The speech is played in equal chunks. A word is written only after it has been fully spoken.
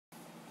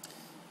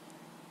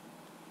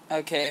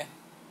Okay,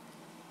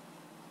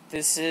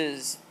 this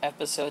is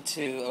episode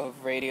 2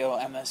 of Radio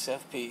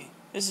MSFP.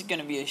 This is going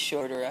to be a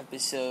shorter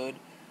episode.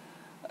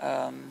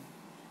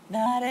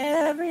 Not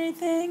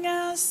everything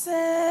I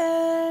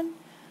said,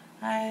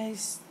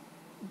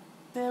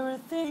 there were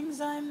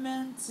things I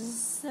meant to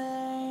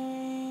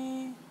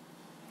say.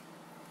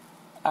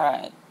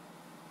 Alright,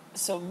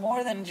 so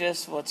more than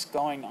just what's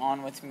going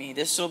on with me,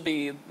 this show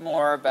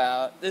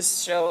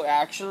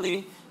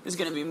actually is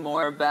going to be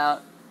more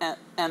about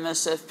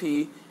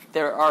MSFP,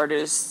 their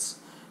artists,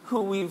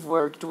 who we've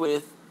worked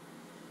with,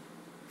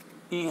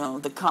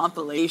 the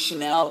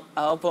compilation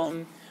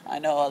album. I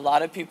know a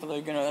lot of people are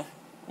going to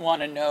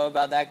want to know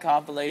about that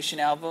compilation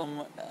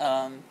album.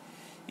 I'm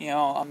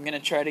going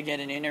to try to get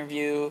an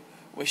interview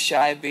with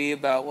Shy B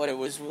about what it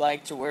was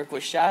like to work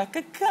with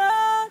Shaka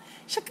Khan.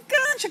 Shaka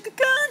Khan, Shaka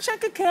Khan,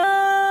 Shaka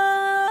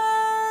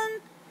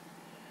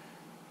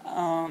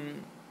Khan.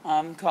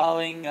 I'm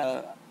calling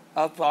up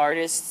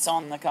artists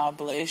on the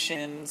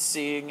compilation,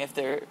 seeing if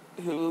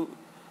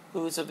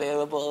who's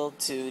available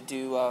to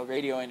do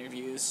radio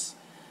interviews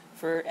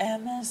for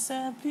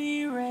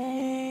MSFP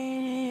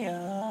Radio.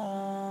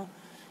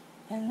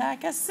 And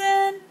like I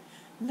said,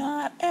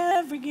 not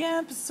every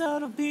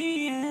episode will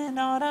be in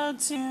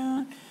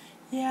auto-tune.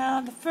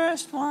 Yeah, the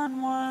first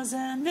one was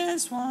and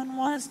this one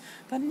was,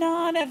 but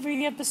not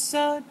every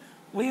episode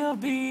will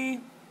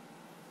be.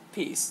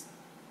 Peace.